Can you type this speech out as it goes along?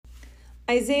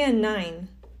Isaiah 9.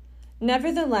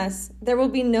 Nevertheless, there will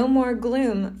be no more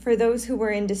gloom for those who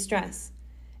were in distress.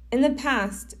 In the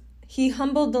past, he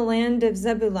humbled the land of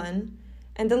Zebulun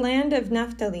and the land of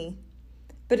Naphtali.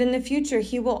 But in the future,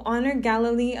 he will honor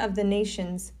Galilee of the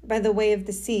nations by the way of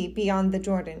the sea beyond the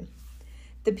Jordan.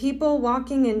 The people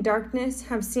walking in darkness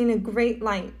have seen a great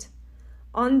light.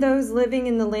 On those living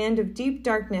in the land of deep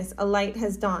darkness, a light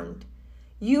has dawned.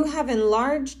 You have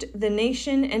enlarged the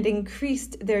nation and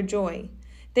increased their joy.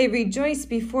 They rejoice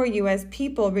before you as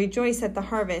people rejoice at the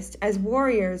harvest, as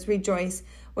warriors rejoice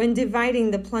when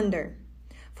dividing the plunder.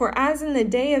 For as in the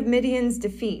day of Midian's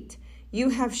defeat, you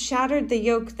have shattered the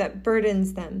yoke that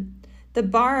burdens them, the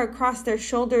bar across their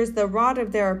shoulders, the rod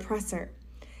of their oppressor.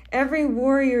 Every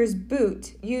warrior's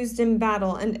boot used in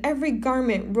battle and every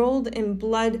garment rolled in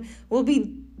blood will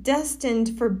be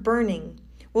destined for burning,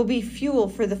 will be fuel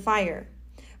for the fire.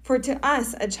 For to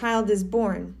us a child is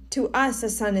born, to us a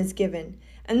son is given,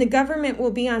 and the government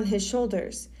will be on his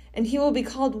shoulders, and he will be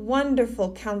called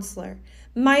Wonderful Counselor,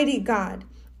 Mighty God,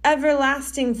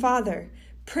 Everlasting Father,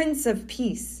 Prince of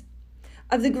Peace.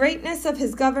 Of the greatness of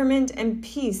his government and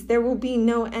peace there will be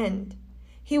no end.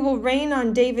 He will reign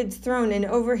on David's throne and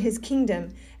over his kingdom,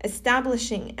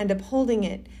 establishing and upholding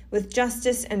it with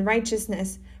justice and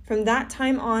righteousness from that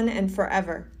time on and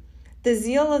forever. The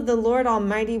zeal of the Lord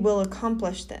Almighty will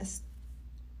accomplish this.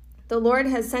 The Lord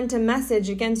has sent a message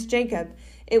against Jacob.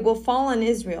 It will fall on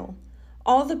Israel.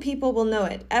 All the people will know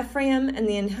it, Ephraim and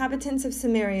the inhabitants of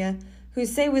Samaria, who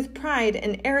say with pride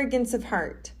and arrogance of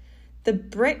heart, the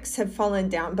bricks have fallen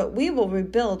down, but we will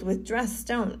rebuild with dressed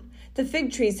stone. The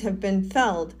fig trees have been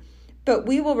felled, but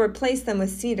we will replace them with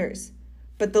cedars.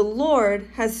 But the Lord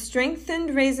has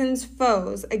strengthened Razin's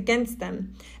foes against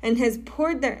them, and has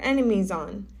poured their enemies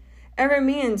on.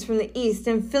 Arameans from the east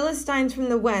and Philistines from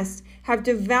the west have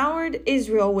devoured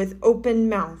Israel with open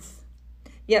mouth.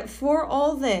 Yet for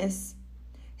all this,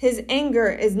 his anger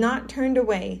is not turned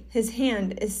away, his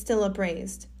hand is still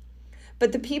upraised.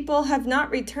 But the people have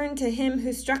not returned to him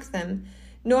who struck them,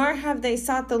 nor have they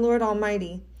sought the Lord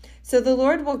Almighty. So the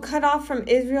Lord will cut off from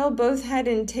Israel both head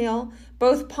and tail,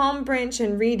 both palm branch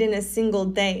and reed in a single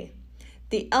day.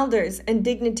 The elders and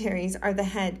dignitaries are the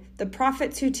head, the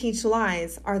prophets who teach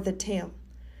lies are the tail.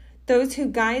 Those who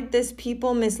guide this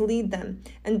people mislead them,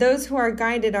 and those who are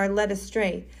guided are led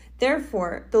astray.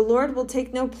 Therefore, the Lord will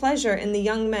take no pleasure in the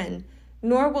young men,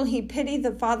 nor will he pity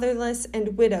the fatherless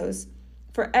and widows.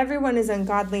 For everyone is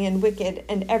ungodly and wicked,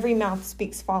 and every mouth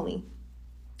speaks folly.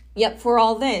 Yet for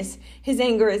all this, his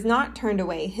anger is not turned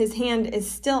away, his hand is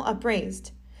still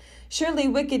upraised. Surely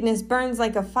wickedness burns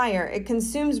like a fire, it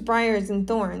consumes briars and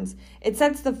thorns. It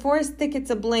sets the forest thickets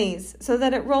ablaze, so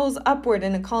that it rolls upward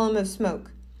in a column of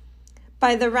smoke.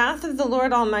 By the wrath of the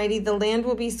Lord Almighty, the land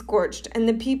will be scorched, and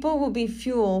the people will be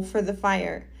fuel for the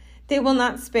fire. They will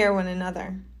not spare one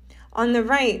another. On the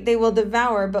right they will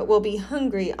devour, but will be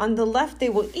hungry. On the left they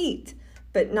will eat,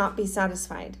 but not be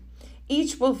satisfied.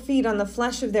 Each will feed on the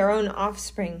flesh of their own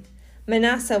offspring.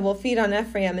 Manasseh will feed on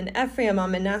Ephraim, and Ephraim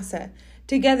on Manasseh.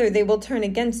 Together they will turn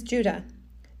against Judah.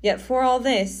 Yet for all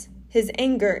this, his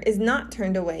anger is not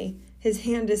turned away. His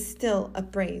hand is still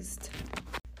upraised.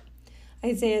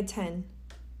 Isaiah 10.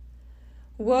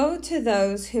 Woe to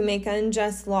those who make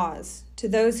unjust laws, to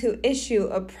those who issue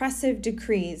oppressive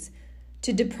decrees,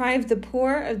 to deprive the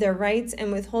poor of their rights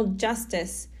and withhold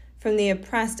justice from the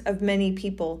oppressed of many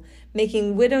people,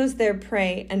 making widows their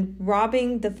prey and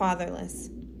robbing the fatherless.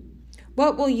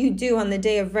 What will you do on the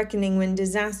day of reckoning when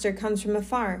disaster comes from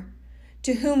afar?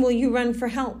 To whom will you run for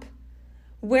help?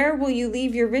 Where will you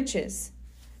leave your riches?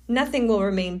 Nothing will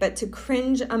remain but to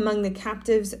cringe among the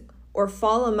captives or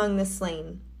fall among the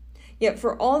slain. Yet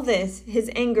for all this,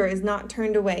 his anger is not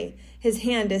turned away. His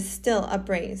hand is still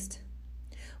upraised.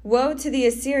 Woe to the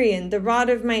Assyrian, the rod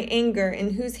of my anger,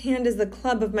 in whose hand is the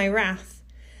club of my wrath.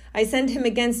 I send him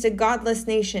against a godless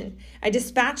nation. I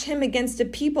dispatch him against a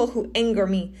people who anger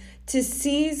me, to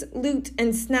seize, loot,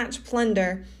 and snatch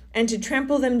plunder, and to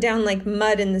trample them down like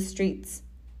mud in the streets.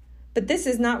 But this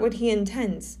is not what he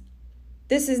intends.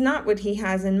 This is not what he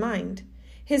has in mind.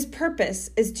 His purpose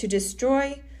is to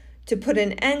destroy, to put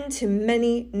an end to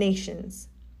many nations.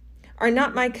 Are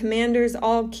not my commanders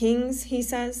all kings, he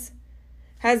says?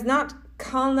 Has not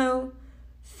Calno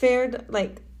fared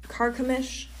like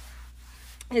Carchemish?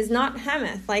 Is not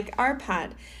Hamath like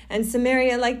Arpad, and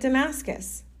Samaria like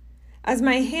Damascus? As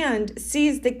my hand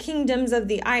seized the kingdoms of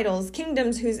the idols,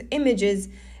 kingdoms whose images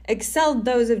excelled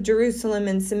those of Jerusalem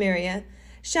and Samaria,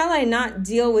 shall I not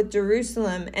deal with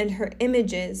Jerusalem and her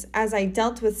images as I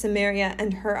dealt with Samaria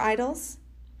and her idols?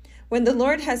 When the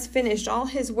Lord has finished all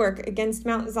his work against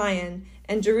Mount Zion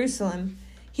and Jerusalem,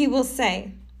 He will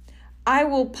say, I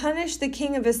will punish the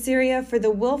king of Assyria for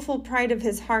the willful pride of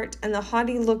his heart and the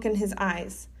haughty look in his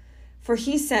eyes. For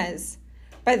he says,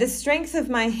 by the strength of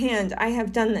my hand I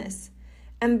have done this,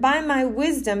 and by my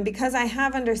wisdom, because I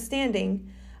have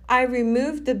understanding, I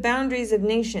removed the boundaries of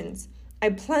nations. I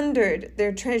plundered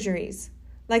their treasuries.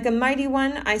 Like a mighty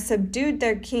one, I subdued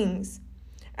their kings.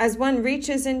 As one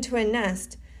reaches into a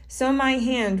nest, so my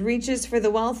hand reaches for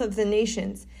the wealth of the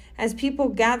nations. As people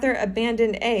gather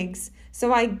abandoned eggs,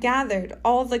 so I gathered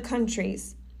all the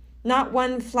countries. Not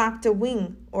one flapped a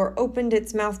wing or opened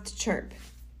its mouth to chirp.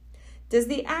 Does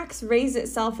the axe raise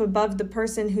itself above the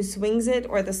person who swings it,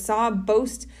 or the saw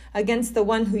boast against the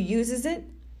one who uses it?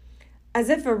 As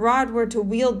if a rod were to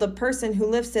wield the person who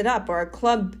lifts it up, or a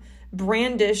club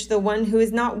brandish the one who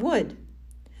is not wood.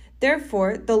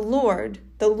 Therefore, the Lord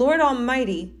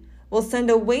Almighty, will send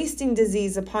a wasting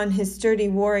disease upon his sturdy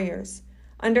warriors.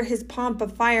 Under his pomp, a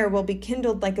fire will be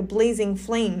kindled like a blazing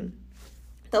flame.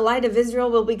 The light of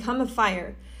Israel will become a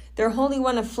fire, their Holy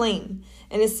One a flame.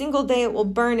 In a single day it will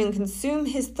burn and consume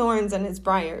his thorns and his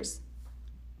briars.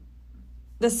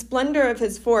 The splendor of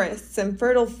his forests and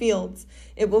fertile fields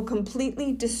it will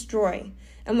completely destroy.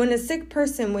 And when a sick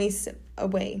person wastes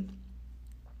away,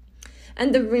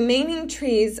 and the remaining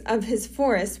trees of his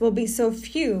forest will be so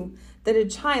few that a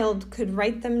child could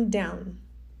write them down.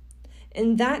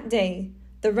 In that day,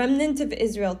 the remnant of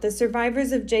Israel, the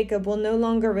survivors of Jacob, will no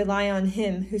longer rely on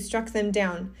him who struck them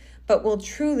down, but will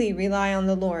truly rely on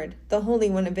the Lord, the Holy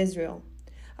One of Israel.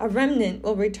 A remnant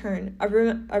will return.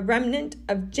 A remnant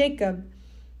of Jacob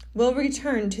will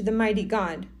return to the mighty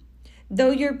God.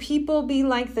 Though your people be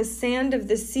like the sand of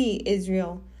the sea,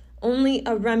 Israel, only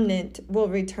a remnant will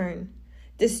return.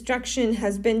 Destruction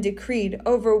has been decreed,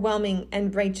 overwhelming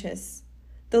and righteous.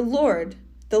 The Lord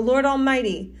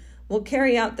Almighty, will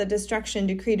carry out the destruction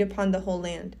decreed upon the whole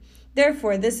land.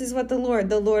 Therefore, this is what the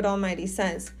Lord Almighty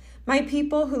says. My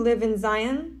people who live in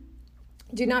Zion,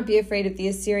 do not be afraid of the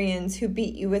Assyrians who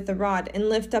beat you with a rod and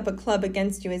lift up a club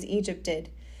against you as Egypt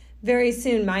did. Very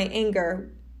soon my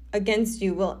anger against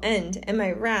you will end, and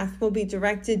my wrath will be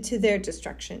directed to their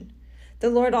destruction. The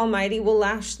Lord Almighty will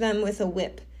lash them with a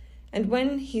whip. And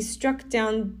when he struck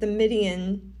down the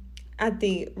Midian at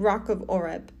the rock of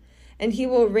Oreb, and he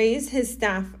will raise his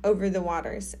staff over the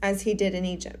waters, as he did in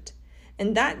Egypt.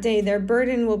 And that day their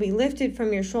burden will be lifted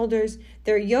from your shoulders,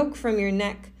 their yoke from your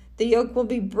neck. The yoke will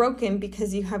be broken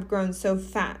because you have grown so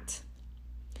fat.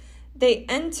 They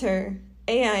enter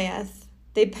Aiath.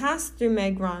 They pass through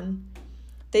Megron.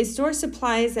 They store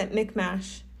supplies at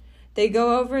Michmash. They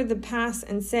go over the pass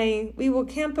and say, we will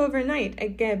camp overnight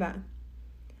at Geba.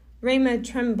 Ramah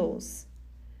trembles.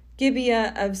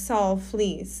 Gibeah of Saul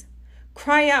flees.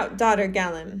 Cry out, daughter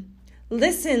Galim.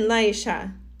 Listen,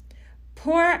 Laisha.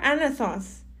 Poor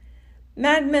Anathoth.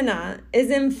 Madmenah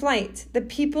is in flight. The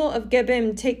people of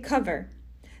Gebim take cover.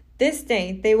 This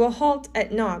day they will halt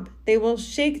at Nob. They will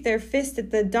shake their fist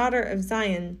at the daughter of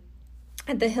Zion,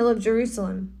 at the hill of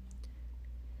Jerusalem.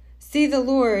 See, the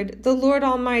Lord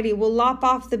Almighty, will lop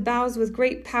off the boughs with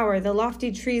great power. The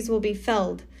lofty trees will be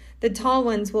felled. The tall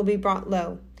ones will be brought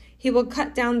low. He will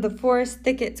cut down the forest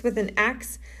thickets with an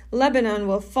axe. Lebanon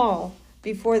will fall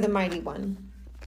before the mighty one.